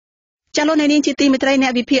ចាលោកនាងជាទីមេត្រីអ្ន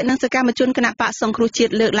កវិភាគនិងសកម្មជនគណៈបកសង្គ្រោះជា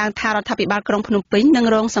តិលើកឡើងថារដ្ឋាភិបាលក្រុងភ្នំពេញនឹង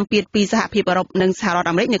រងសម្ពាធពីសហភាពអឺរ៉ុបនិងសហរដ្ឋ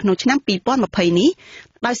អាមេរិកនៅក្នុងឆ្នាំ2020នេះ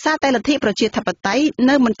ដោយសារតែលទ្ធិប្រជាធិបតេយ្យ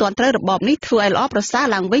នៅមិនទាន់ត្រូវរបបនេះធ្វើឲ្យល្អប្រសើរ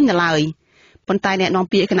ឡើងវិញនៅឡើយប៉ុន្តែអ្នកនាំ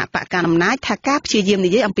ពាក្យគណៈបកកណ្ដាលអំណាចថាការព្យាយាម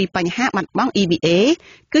និយាយអំពីបញ្ហាបាត់បង់ EBA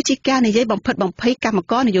គឺជាការនិយាយបំផិតបំភ័យកម្ម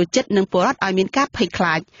ករនយោជិតនិងពលរដ្ឋឲ្យមានការភ័យខ្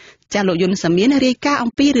លាចចាលោកយុនសាមៀនរាយការណ៍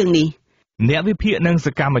អំពីរឿងនេះអ្នកវិភាគនិងស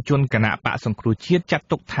កម្មជនគណៈបកសង្គ្រោះជាតិចាត់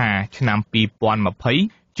ទុកថាឆ្នាំ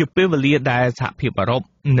2020ជាពេលវេលាដែលសហភាពអឺរ៉ុប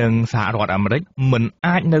និងសហរដ្ឋអាមេរិកមិន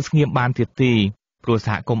អាចនៅស្ងៀមបានទៀតទេព្រោះស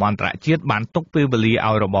ហគមន៍អន្តរជាតិបានទុកពេលវេលា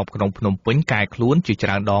ឲ្យរបបក្រុងភ្នំពេញកែខ្លួនជាច្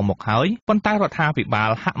រើនដងមកហើយប៉ុន្តែរដ្ឋាភិបាល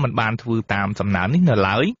ហាក់មិនបានធ្វើតាមសំណើនេះនៅ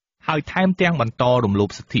ឡើយហើយថែមទាំងបន្តរំលោភ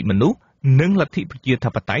សិទ្ធិមនុស្សនិងលទ្ធិប្រជាធិ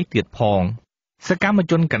បតេយ្យទៀតផងសកម្ម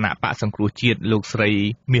ជនគណៈបកសង្គ្រោះជាតិលោកស្រី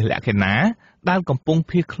មាសលក្ខិណាដែលកំពុង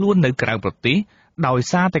ភៀសខ្លួននៅក្រៅប្រទេសដោយ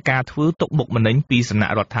សារតែការធ្វើទុកបុកម្នេញពីសំណា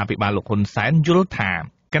ក់រដ្ឋាភិបាលលោកហ៊ុនសែនយល់ថា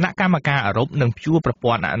គណៈកម្មការអឺរ៉ុបនឹងព្យួរប្រ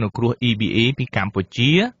ព័ន្ធអនុគ្រោះ EBA ពីកម្ពុ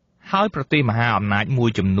ជាហើយប្រទេសមហាអំណាចមួយ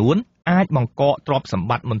ចំនួនអាចបង្កកទ្រព្យសម្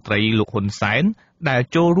បត្តិមន្ត្រីលោកហ៊ុនសែនដែល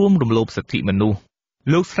ចូលរួមរំលោភសិទ្ធិមនុស្ស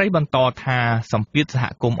លោកស្រីបន្តថាសម្ពាធសហ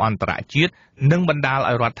គមន៍អន្តរជាតិនឹងបណ្ដាល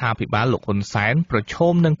ឲ្យរដ្ឋាភិបាលលោកហ៊ុនសែនប្រឈ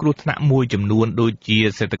មនឹងគ្រោះថ្នាក់មួយចំនួនដូចជា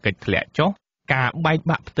សេដ្ឋកិច្ចធ្លាក់ចុះការបែក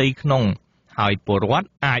បាក់ផ្ទៃក្នុងហើយពលរដ្ឋ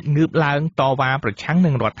អាចងើបឡើងតវ៉ាប្រឆាំងនឹ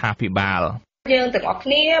ងរដ្ឋាភិបាលយើងទាំងអស់គ្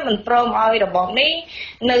នាមិនព្រមឲ្យរបបនេះ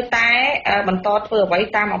នៅតែបន្តធ្វើអ្វី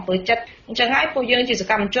តាមអំពើចិត្តអញ្ចឹងហើយពួកយើងជាស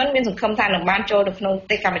កម្មជនមានសង្ឃឹមថានឹងបានចូលទៅក្នុងប្រ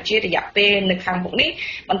ទេសកម្ពុជារយៈពេលនៅខាងមុខនេះ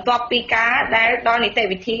បន្ទាប់ពីការដែលដល់នីតិ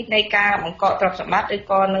វិធីនៃការបង្កកទ្រព្យសម្បត្តិឬ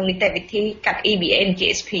ក៏នឹងនីតិវិធីកាត់ EBA និង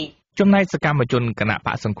GSP ចំណែកសកម្មជនគណៈប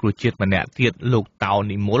កសង្គ្រោះជាតិម្នាក់ទៀតលោកតោ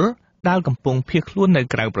និមលដែលកំពុងភៀសខ្លួននៅ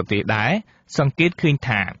ក្រៅប្រទេសដែរសង្កេតឃើញ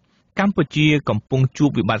ថាកម្ពុជាកំពុងជួប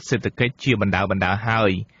វិបត្តិសេដ្ឋកិច្ចជាបណ្ដាលហើ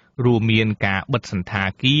យរួមមានការបិទសណ្ឋា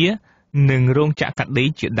គារនិងរោងចក្រកាត់ដេរ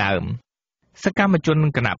ជាដើមសកម្មជន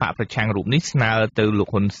គណៈបកប្រឆាំងរូបនេះស្នើទៅលោក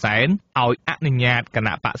ហ៊ុនសែនឲ្យអនុញ្ញាតគ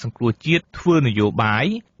ណៈបកសង្គ្រោះជាតិធ្វើនយោបាយ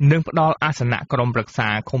និងផ្ដល់អាសនៈក្រុមប្រឹក្សា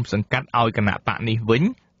ឃុំសង្កាត់ឲ្យគណៈបកនេះវិញ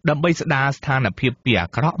ដើម្បីស្ដារស្ថានភាពពីអា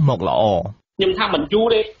ក្រក់មកល្អខ្ញុំថាមិនយូរ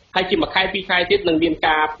ទេហើយជាមួយខែ2ខែទៀតនឹងមាន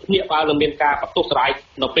ការភ្នាក់ឡើងនឹងមានការបន្ទោសស្រាយ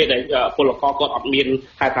នៅពេលដែលពលករគាត់អត់មាន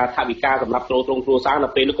ហៅថាថវិកាសម្រាប់ទ្រទ្រង់គ្រួសារនៅ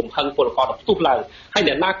ពេលនោះកំហឹងពលករទៅផ្ទុះឡើងហើយ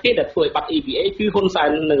អ្នកណាគេដែលធ្វើឲ្យបាត់ EBA គឺហ៊ុនសែន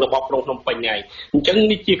និងរបបក្រុងភ្នំពេញហើយអញ្ចឹង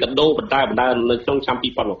នេះជាកដោបណ្ដានៅក្នុងឆ្នាំ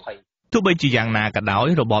2020ទោះបីជាយ៉ាងណាក៏ដោយ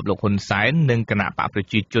របបលោកហ៊ុនសែននិងគណៈបកប្រ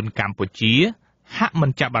ជាជនកម្ពុជាហាក់មិ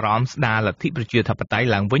នចាប់អារម្មណ៍ស្ដារលទ្ធិប្រជាធិបតេយ្យ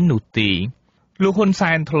ឡើងវិញនោះទេលោកហ៊ុន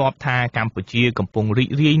សែនធ្លាប់ថាកម្ពុជាកំពុងរីក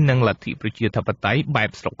រាយនឹងលទ្ធិប្រជាធិបតេយ្យបែប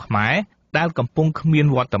ស្រុកខ្មែរដែលកំពុងគ្មាន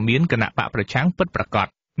វត្តមានគណៈបកប្រឆាំងពិតប្រាកដ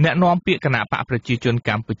អ្នកនាំពាក្យគណៈបកប្រជាជន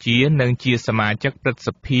កម្ពុជានិងជាសមាជិកព្រឹទ្ធស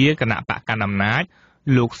ភាគណៈបកកណ្ដាលអំណាច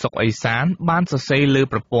លោកសុកអេសានបានសរសេរលើ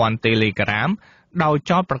ប្រព័ន្ធ Telegram ដោយ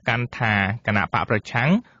ចោទប្រកាន់ថាគណៈបកប្រឆាំង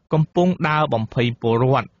កំពុងដើរបំភ័យពលរ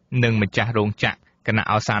ដ្ឋនិងម្ចាស់រោងចក្រគណៈ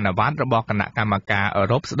អសានវត្តរបស់គណៈកម្មការអឺ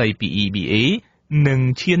រ៉ុបស្ដីពី EBAនឹង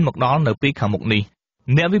ឈានមកដល់នៅពេលខាងមុខនេះ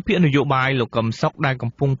អ្នកវិភាគនយោបាយលោកកឹមសុខដែល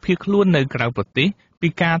កំពុងភៀសខ្លួននៅក្រៅប្រទេសពី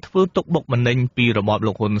ការធ្វើទុកបុកម្នេញពីរបប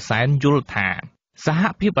លោកហ៊ុនសែនយល់ថាសហ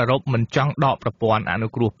ភាពអឺរ៉ុបមិនចង់ដកប្រព័ន្ធអនុ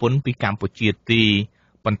គ្រោះពន្ធពីកម្ពុជាទេ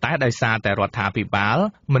ប៉ុន្តែដោយសារតែរដ្ឋាភិបាល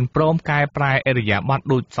មិនព្រមកែប្រែឥរិយាបថ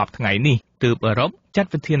ដូចសពថ្ងៃនេះទើបអឺរ៉ុបចាត់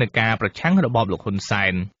វិធានការប្រឆាំងរបបលោកហ៊ុនសែ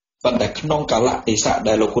នប៉ុន្តែក្នុងកាលៈទេសៈ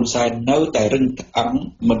ដែលលោកហ៊ុនសែននៅតែរឹងត្អឹង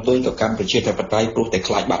មិនវិលទៅកាន់ប្រជាធិបតេយ្យព្រោះតែ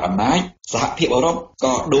ខ្លាចបាត់អំណាចសហភាពអឺរ៉ុប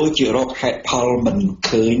ក៏ដូចជារកហេតុផលមិន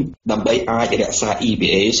ឃើញដើម្បីអាចរក្សា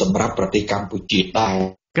EBA សម្រាប់ប្រទេសកម្ពុជាដែរ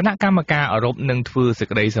គណៈកម្មការអឺរ៉ុបនឹងធ្វើសេច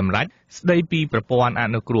ក្តីសម្រេចស្តីពីប្រព័ន្ធអ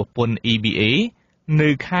នុគ្រោះពន្ធ EBA នៅ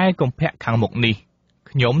ខែកុម្ភៈខាងមុខនេះ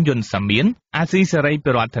ខ្ញុំយុនសាមៀនអាស៊ីសេរី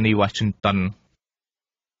ពីរដ្ឋធានី Washington